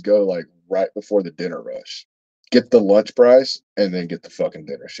always go like right before the dinner rush, get the lunch price, and then get the fucking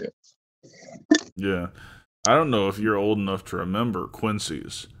dinner shit. Yeah, I don't know if you're old enough to remember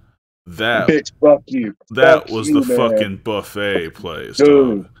Quincy's. That Bitch, fuck you. That Fuck was you, the man. fucking buffet place,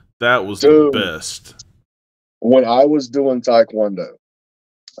 Dude. dog. That was the best. When I was doing Taekwondo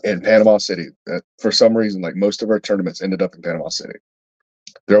in Panama City, for some reason, like most of our tournaments ended up in Panama City.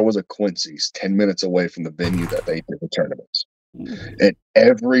 There was a Quincy's 10 minutes away from the venue that they did the tournaments. And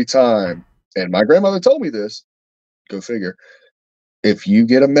every time, and my grandmother told me this, go figure, if you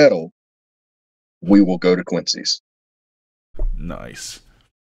get a medal, we will go to Quincy's. Nice.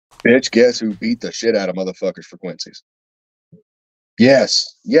 Bitch, guess who beat the shit out of motherfuckers for Quincy's?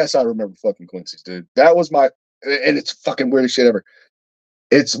 Yes, I remember fucking Quincy's, dude. That was my, and it's fucking weirdest shit ever.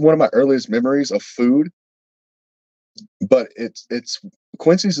 It's one of my earliest memories of food, but it's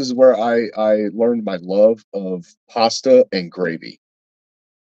Quincy's is where I learned my love of pasta and gravy.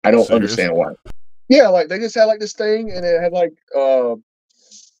 I don't understand why. Yeah, like they just had like this thing, and it had like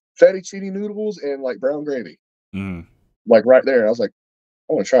fettuccine noodles and like brown gravy, like right there. And I was like,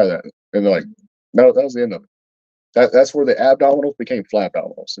 I want to try that, and they're like, no, that was the end of it. That's where the abdominals became flat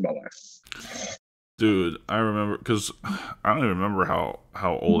abdominals in my life. Dude, I remember because I don't even remember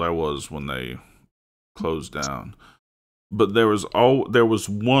how old I was when they closed down. But there was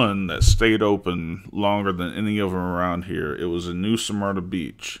one that stayed open longer than any of them around here. It was in New Smyrna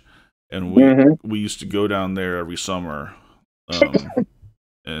Beach, and we used to go down there every summer,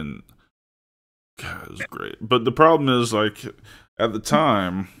 and God, it was great. But the problem is, like at the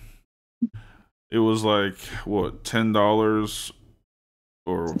time, it was like what $10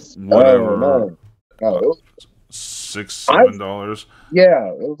 or whatever. No. $6-7. Yeah,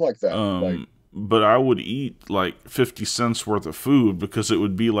 it was like that. But I would eat like 50 cents worth of food because it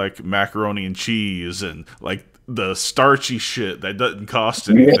would be like macaroni and cheese and like the starchy shit that doesn't cost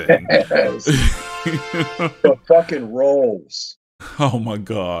anything. Yes. The fucking rolls. Oh my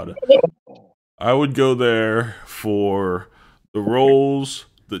God. I would go there for the rolls,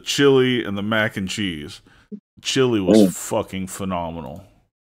 the chili, and the mac and cheese. Chili was fucking phenomenal.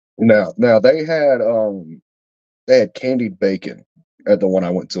 Now they had candied bacon at the one I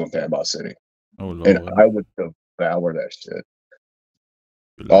went to in Panama City. Oh, Lord. And I would devour that shit.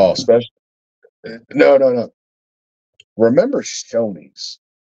 Oh, especially no. Remember Shoney's?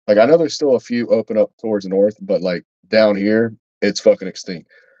 Like I know there's still a few open up towards the north, but like down here, it's fucking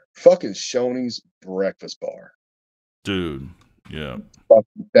extinct. Fucking Shoney's breakfast bar. Dude, yeah. Fuck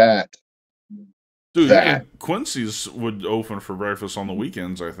that. Dude, yeah, Quincy's would open for breakfast on the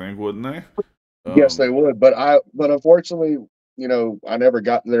weekends, I think, wouldn't they? Yes, they would. But unfortunately, you know, I never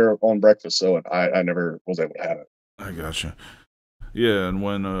got there on breakfast, so I never was able to have it. I gotcha. Yeah, and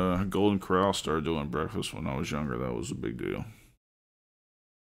when Golden Corral started doing breakfast when I was younger, that was a big deal.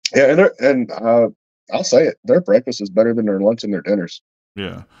 Yeah, and I'll say it, their breakfast is better than their lunch and their dinners.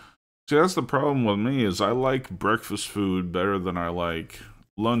 Yeah. See, that's the problem with me is I like breakfast food better than I like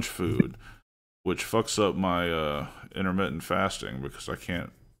lunch food, which fucks up my intermittent fasting because I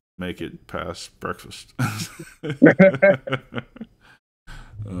can't make it past breakfast.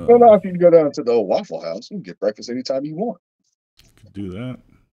 Well, now if you can go down to the old Waffle House, you can get breakfast anytime you want. Could do that.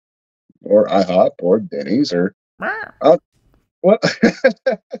 Or IHOP or Denny's or what?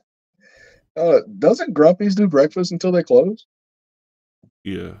 Doesn't Grumpy's do breakfast until they close?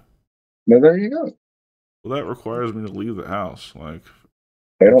 Yeah. No, there you go. Well, that requires me to leave the house. Like,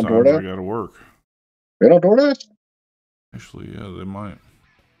 they don't DoorDash? I gotta work. They don't DoorDash? Actually, yeah, they might.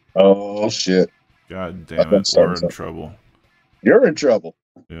 Oh, shit. God damn it, we're in trouble. You're in trouble.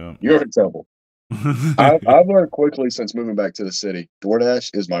 Yeah. You're in trouble. I've learned quickly since moving back to the city,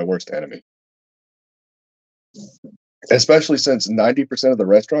 DoorDash is my worst enemy. Especially since 90% of the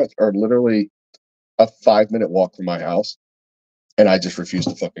restaurants are literally a 5-minute walk from my house, and I just refuse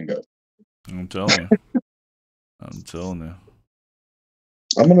to fucking go. I'm telling you. I'm telling you.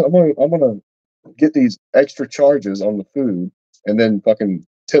 I'm gonna get these extra charges on the food and then fucking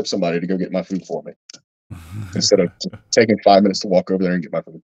tip somebody to go get my food for me. Instead of taking 5 minutes to walk over there and get my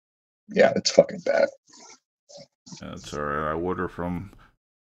food. Yeah, it's fucking bad. That's alright. I order from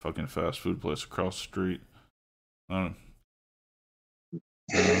fucking fast food place across the street. I don't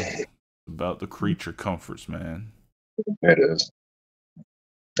know. About the creature comforts, man. It is.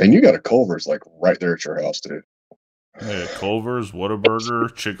 And you got a Culver's like right there at your house, dude. Hey, Culver's,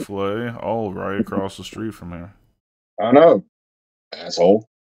 Whataburger, Chick-fil-A, all right across the street from here. I know, asshole.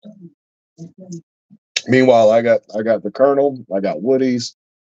 Meanwhile, I got the Colonel, I got Woody's,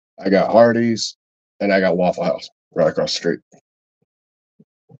 I got Hardee's, and I got Waffle House right across the street.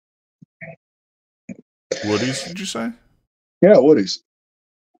 Woody's, did you say? Yeah, Woody's.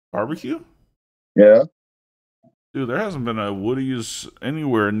 Barbecue? Yeah. Dude, there hasn't been a Woody's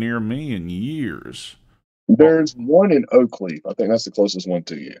anywhere near me in years. There's one in Oakleaf. I think that's the closest one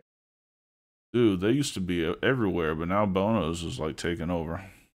to you. Dude, they used to be everywhere, but now Bono's is like taking over.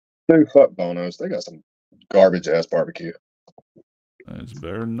 Dude, fuck Bono's. They got some garbage ass barbecue. It's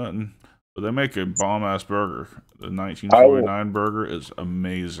better than nothing. But they make a bomb ass burger. The 1949 burger is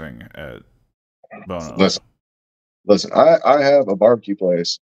amazing at Bono's. Listen, I have a barbecue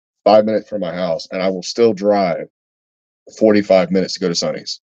place 5 minutes from my house, and I will still drive 45 minutes to go to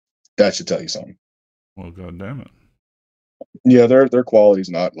Sonny's. That should tell you something. Well, god damn it. Yeah, their quality's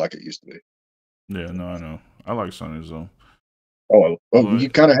not like it used to be. Yeah, no, I know. I like Sonny's though. Oh, well, you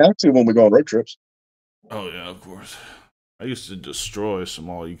kind of have to when we go on road trips. Oh yeah, of course. I used to destroy some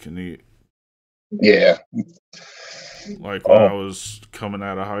all you can eat. Yeah. Like when I was coming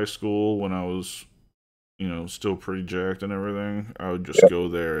out of high school, when I was, still pretty jacked and everything, I would just go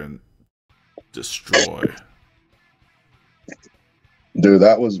there and destroy. Dude,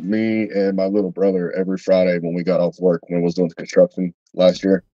 that was me and my little brother every Friday when we got off work when I was doing the construction last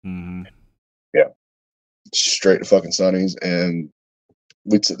year. Mm-hmm. Yeah. Straight to fucking Sonny's, and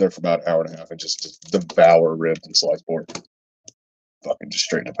we'd sit there for about an hour and a half and just devour ribs and sliced pork. Fucking just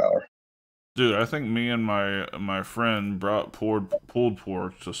straight devour. Dude, I think me and my friend brought pulled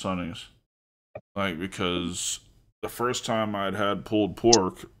pork to Sonny's. Like, because the first time I'd had pulled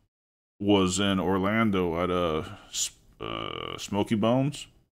pork was in Orlando at Smoky Bones.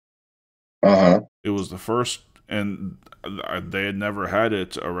 Uh-huh. It was the first, and they had never had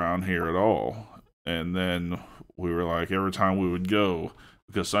it around here at all. And then we were like, every time we would go,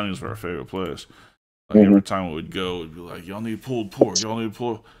 because Sonny's was our favorite place, like every time we would go, we'd be like, y'all need pulled pork, y'all need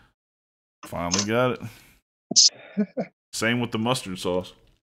pulled. Finally got it. Same with the mustard sauce.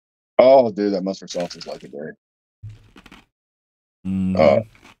 Oh, dude, that mustard sauce is legendary. Mm-hmm.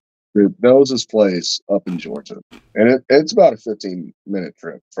 Dude, Nose's place up in Georgia, and it's about a 15-minute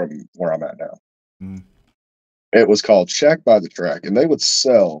trip from where I'm at now. Mm. It was called Shack by the Track, and they would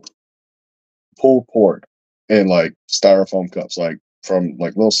sell pulled pork in like styrofoam cups, like from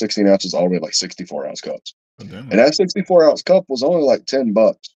like little 16 ounces all the way to like 64-ounce cups. Oh, and that 64-ounce cup was only like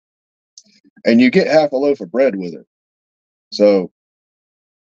 $10, and you get half a loaf of bread with it. So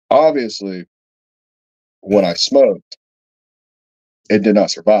obviously, when I smoked, it did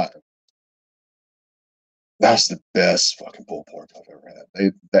not survive. That's the best fucking pulled pork I've ever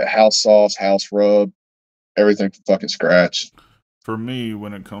had. That house sauce, house rub, everything from fucking scratch. For me,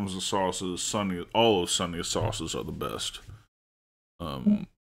 when it comes to sauces, all of Sonny's sauces are the best.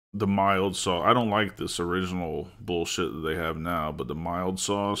 The mild sauce, I don't like this original bullshit that they have now, but the mild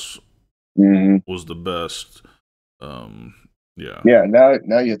sauce was the best. Yeah. Yeah,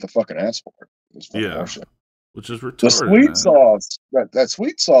 now you have to fucking ask for it. Yeah. Bullshit. Which is retarded. The sweet sauce, that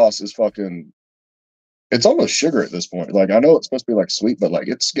sweet sauce is fucking, it's almost sugar at this point. Like, I know it's supposed to be like sweet, but like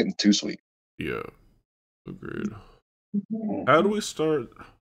it's getting too sweet. Yeah. Agreed. How do we start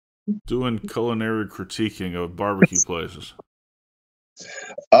doing culinary critiquing of barbecue places?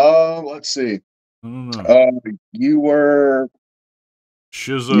 Let's see. I don't know. You were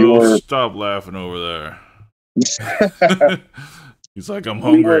Shizzo, stop laughing over there. He's like, I'm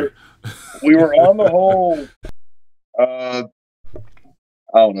hungry. We were on the whole, I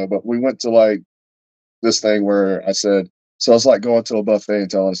don't know, but we went to like this thing where I said, so it's like going to a buffet and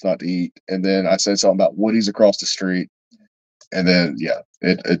telling us not to eat. And then I said something about Woody's across the street. And then, yeah,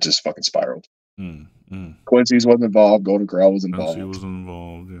 it just fucking spiraled. Quincy's wasn't involved. Golden Corral was involved. Quincy was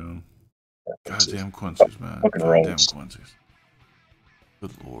involved, yeah. Goddamn Quincy's, man. Goddamn Quincy's.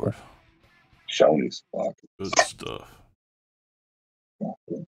 Good lord. Shoney's. Fuck. Good stuff.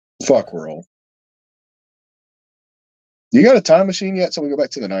 Fuck, we're old. You got a time machine yet? So we go back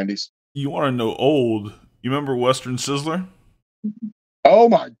to the 90s. You want to know old? You remember Western Sizzler? Oh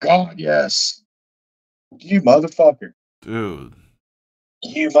my God, yes. You motherfucker. Dude.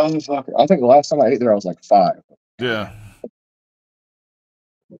 You motherfucker. I think the last time I ate there, I was like 5. Yeah.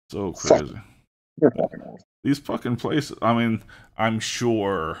 So crazy. They're fucking old. These fucking places, I mean, I'm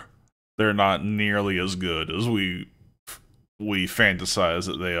sure they're not nearly as good as we fantasize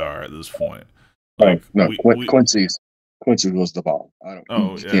that they are at this point. Like, Quincy was the bomb.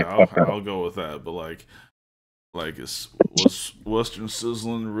 I'll go with that. But like, Like, was Western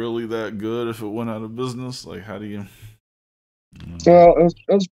Sizzling really that good if it went out of business? Like, how do you? Well, it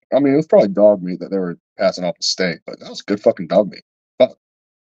was. I mean, it was probably dog meat that they were passing off the steak, but that was good fucking dog meat. Fuck.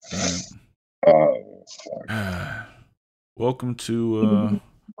 Right. Fuck. Welcome to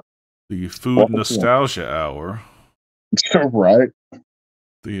the Food Nostalgia Hour. Right.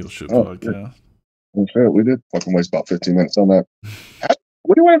 The Heel Shit Podcast. Shit, we did fucking waste about 15 minutes on that.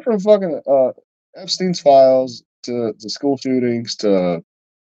 We went from fucking Epstein's files to school shootings to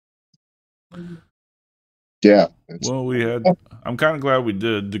yeah. Well, we had. I'm kind of glad we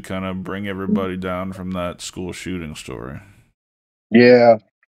did to kind of bring everybody down from that school shooting story. Yeah,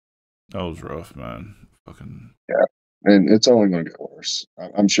 that was rough, man. Fucking yeah, and it's only going to get worse.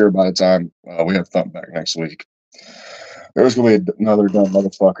 I'm sure by the time we have Thump back next week, there's going to be another dumb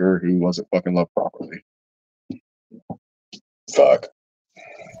motherfucker who wasn't fucking loved properly. Fuck.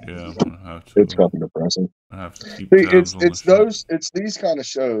 Yeah, I'm gonna have to. It's fucking depressing. I have to keep it's these kind of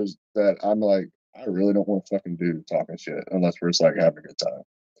shows that I'm like, I really don't want to fucking do talking shit unless we're just like having a good time.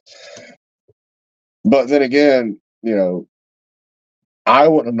 But then again, you know, I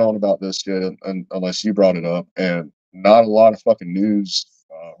wouldn't have known about this shit unless you brought it up, and not a lot of fucking news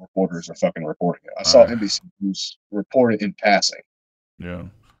reporters are fucking reporting it. I saw NBC News report it in passing. Yeah.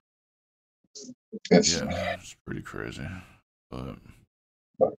 It's pretty crazy. But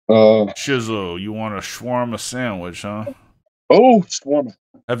Shizzo, you want a shawarma sandwich, huh? Oh, shawarma.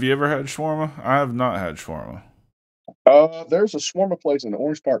 Have you ever had shawarma? I have not had shawarma. There's a shawarma place in the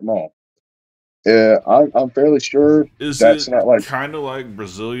Orange Park Mall. Yeah, I'm fairly sure that's not like kind of like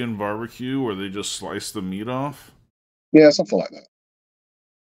Brazilian barbecue where they just slice the meat off. Yeah, something like that.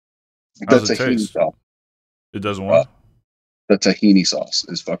 How's it taste? Sauce. It doesn't what? The tahini sauce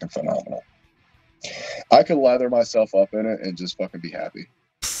is fucking phenomenal. I could lather myself up in it and just fucking be happy.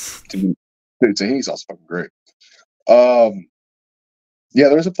 Dude, tahini sauce is fucking great. Yeah,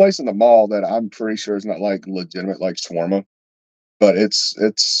 there's a place in the mall that I'm pretty sure is not like legitimate like shawarma, but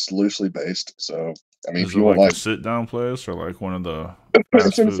it's loosely based. So I mean, is if you want like a sit down place or like one of the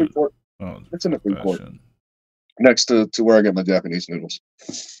it's in the food court. Oh, it's in the food court next to where I get my Japanese noodles.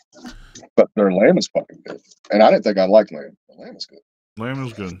 But their lamb is fucking good, and I didn't think I liked lamb. The lamb is good. Lamb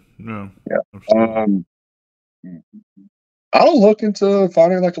is good. Yeah. Absolutely. I'll look into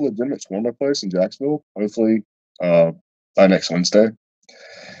finding like a legitimate shawarma place in Jacksonville. Hopefully, by next Wednesday,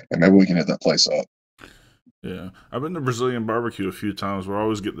 and maybe we can hit that place up. Yeah, I've been to Brazilian barbecue a few times where I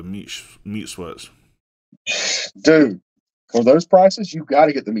always get the meat sweats. Dude, for those prices, you got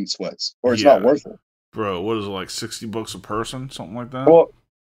to get the meat sweats, or it's not worth it. Bro, what is it, like $60 a person, something like that? Well,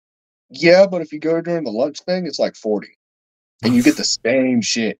 yeah, but if you go during the lunch thing, it's like 40, and you get the same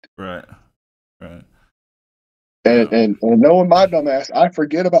shit. Right. And knowing my dumb ass, I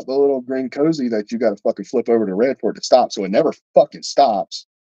forget about the little green cozy that you got to fucking flip over to red for it to stop, so it never fucking stops.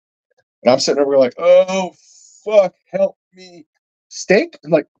 And I'm sitting over like, oh fuck, help me, steak? I'm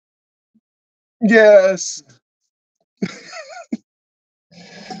like, yes.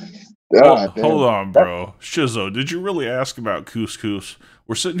 Hold on, bro. Shizzo, did you really ask about couscous?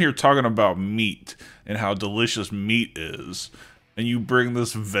 We're sitting here talking about meat and how delicious meat is, and you bring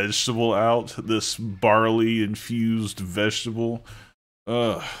this vegetable out, this barley-infused vegetable.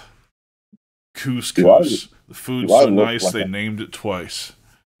 Couscous. The food's so nice they named it twice.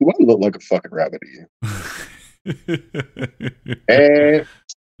 Do I look like a fucking rabbit to you? Hey,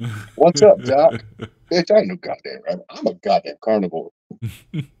 what's up, Doc? Bitch, I ain't no goddamn rabbit. I'm a goddamn carnivore.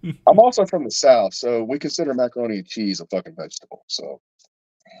 I'm also from the South, so we consider macaroni and cheese a fucking vegetable. So,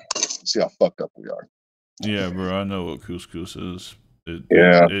 see how fucked up we are. Yeah, bro, I know what couscous is.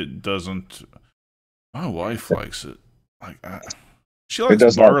 It doesn't. My wife likes it. Like, she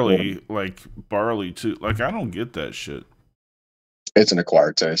likes barley, like barley too. Like, I don't get that shit. It's an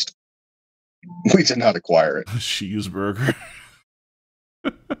acquired taste. We did not acquire it. Cheeseburger.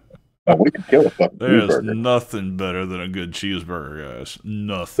 Oh, we could kill a fucking There's cheeseburger. Nothing better than a good cheeseburger, guys.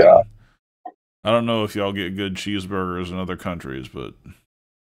 Nothing. Yeah. I don't know if y'all get good cheeseburgers in other countries, but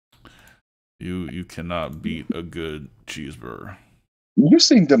you cannot beat a good cheeseburger. You've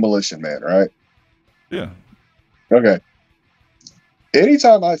seen Demolition Man, right? Yeah. Okay.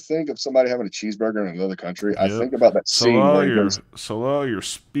 Anytime I think of somebody having a cheeseburger in another country, I think about that scene where you're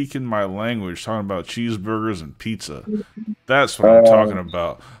speaking my language, talking about cheeseburgers and pizza. That's what I'm talking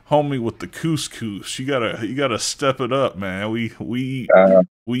about. Homie with the couscous. You gotta step it up, man. We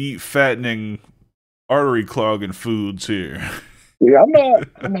eat fattening, artery clogging foods here. Yeah,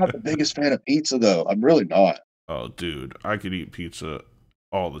 I'm not the biggest fan of pizza though. I'm really not. Oh, dude, I could eat pizza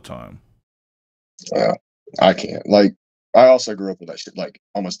all the time. I can't. Like, I also grew up with that shit like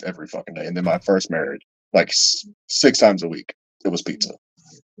almost every fucking day. And then my first marriage, like 6 times a week. It was pizza.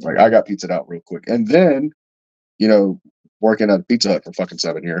 Like I got pizza out real quick, and then working at a Pizza Hut for fucking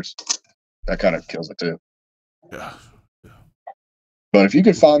 7 years, that kind of kills it too. Yeah. But if you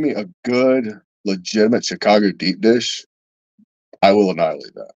could find me a good, legitimate Chicago deep dish, I will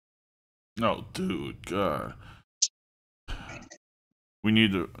annihilate that. No, dude, God.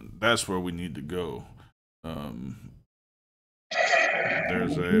 That's where we need to go.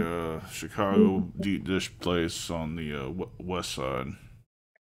 There's a Chicago deep dish place on the west side.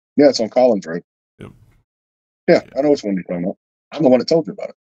 Yeah, it's on Collins Road. Yep. Yeah, I know which one you're talking about. I'm the one that told you about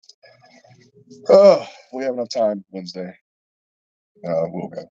it. Oh, we have enough time Wednesday. We'll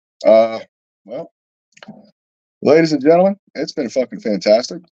go. Well, ladies and gentlemen, it's been fucking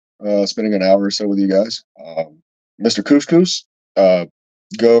fantastic spending an hour or so with you guys. Mr. Couscous,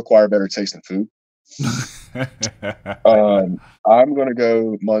 go acquire better tasting food. I'm going to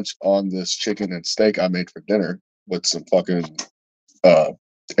go munch on this chicken and steak I made for dinner with some fucking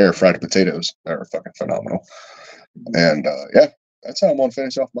air fried potatoes that are fucking phenomenal. And yeah, that's how I'm going to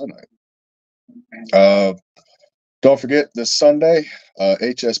finish off my night. Don't forget this Sunday,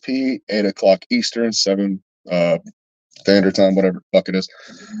 HSP, 8 o'clock Eastern, 7 Standard Time, whatever the fuck it is.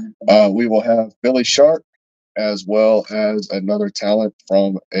 We will have Billy Sharp as well as another talent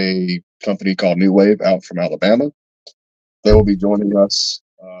from a company called New Wave out from Alabama. They will be joining us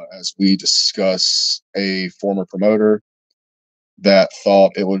as we discuss a former promoter that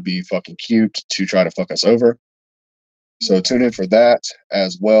thought it would be fucking cute to try to fuck us over. So tune in for that,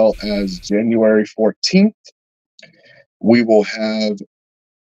 as well as January 14th. We will have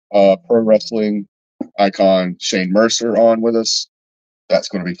pro wrestling icon Shane Mercer on with us. That's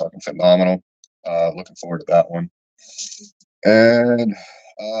going to be fucking phenomenal. Looking forward to that one. And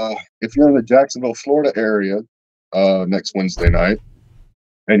if you're in the Jacksonville, Florida area next Wednesday night,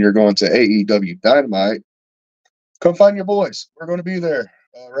 and you're going to AEW Dynamite, come find your boys. We're going to be there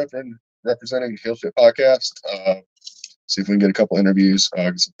representing Heel Shit Podcast. See if we can get a couple interviews,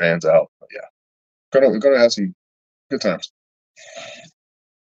 get some fans out. But yeah, we're gonna have some good times.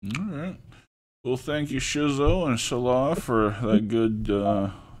 All right. Well, thank you, Shizzo and Salah, for that good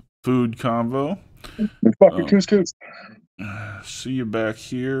food convo. And fucking couscous. See you back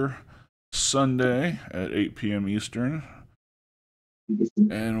here Sunday at 8 p.m. Eastern.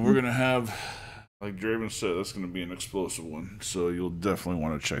 And we're going to have, like Draven said, that's going to be an explosive one. So you'll definitely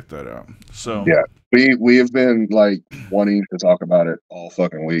want to check that out. So yeah, we have been like wanting to talk about it all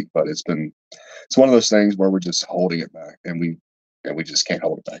fucking week, but it's one of those things where we're just holding it back, and we just can't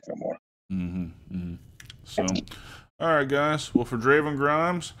hold it back no more. So, all right, guys. Well, for Draven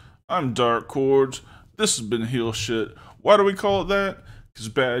Grimes, I'm Dark Cordz. This has been Heel Shit. Why do we call it that? Because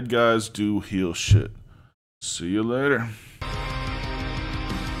bad guys do heel shit. See you later.